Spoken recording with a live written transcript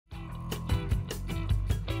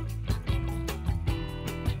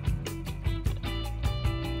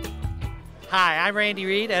Hi, I'm Randy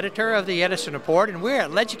Reid, editor of the EdisonReport, and we're at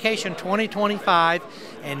LEDucation 2025,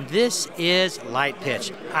 and this is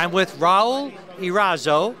LightPitch. I'm with Raul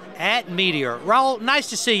Erazo at Meteor. Raul, nice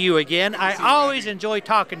to see you again. I always enjoy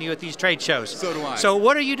talking to you at these trade shows. So do I. So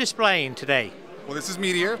what are you displaying today? Well, this is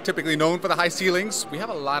Meteor, typically known for the high ceilings. We have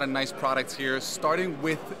a lot of nice products here, starting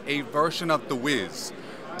with a version of the WHIZ.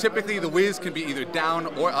 Typically, the WHIZ can be either down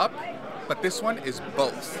or up, but this one is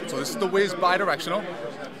both. So this is the WHIZ bidirectional.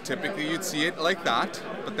 Typically, you'd see it like that,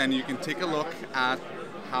 but then you can take a look at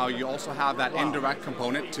how you also have that indirect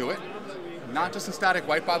component to it. Not just in static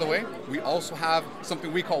white, by the way. We also have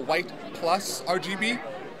something we call white plus RGB.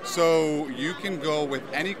 So you can go with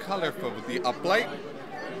any color for the uplight,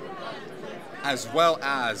 as well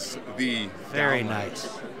as the Very downlight. nice.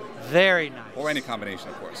 Very nice. Or any combination,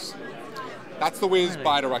 of course. That's the WHIZ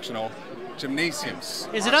bidirectional. Gymnasiums.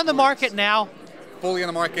 Is it on the market now? Fully on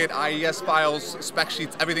the market, IES files, spec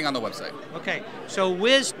sheets, everything on the website. Okay, so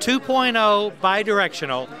WHIZ 2.0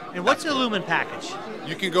 bidirectional, and what's the Lumen package?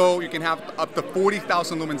 You can have up to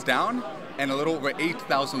 40,000 lumens down and a little over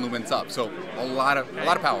 8,000 lumens up. So a lot of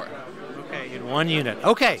power. Okay, in one unit.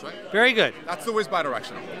 Okay, very good. That's the WHIZ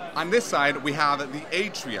bidirectional. On this side, we have the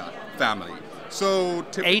ATRIA family. So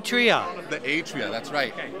ATRIA. The ATRIA, that's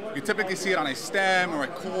right. Okay. You typically see it on a stem or a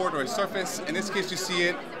cord or a surface. In this case, you see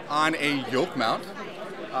it on a yoke mount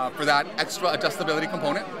for that extra adjustability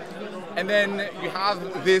component. And then you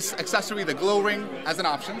have this accessory, the glow ring, as an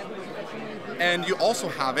option. And you also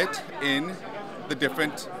have it in the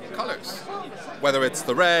different colors, whether it's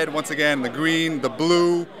the red, once again, the green, the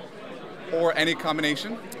blue, or any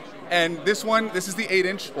combination. And this one, this is the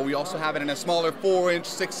 8-inch, but we also have it in a smaller 4-inch,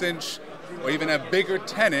 6-inch, or even a bigger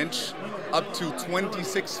 10-inch, up to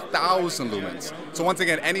 26,000 lumens. So once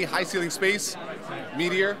again, any high ceiling space,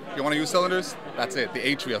 Meteor, if you want to use cylinders, that's it, the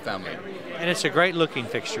ATRIA family. And it's a great looking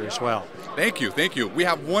fixture as well. Thank you, thank you. We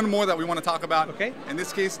have one more that we want to talk about. Okay. In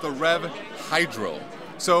this case, the REV Hydro.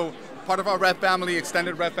 So part of our REV family,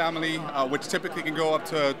 extended REV family, which typically can go up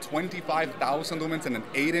to 25,000 lumens and an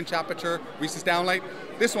 8-inch aperture, reaches downlight.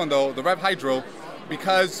 This one though, the REV Hydro,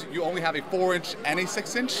 because you only have a 4-inch and a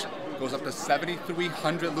 6-inch, goes up to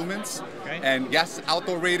 7,300 lumens. Okay. And yes,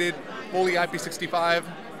 outdoor rated, fully IP65.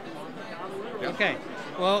 Yep. Okay,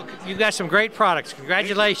 well, you've got some great products.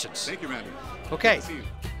 Congratulations. Thank you, Randy. Okay. Good to see you.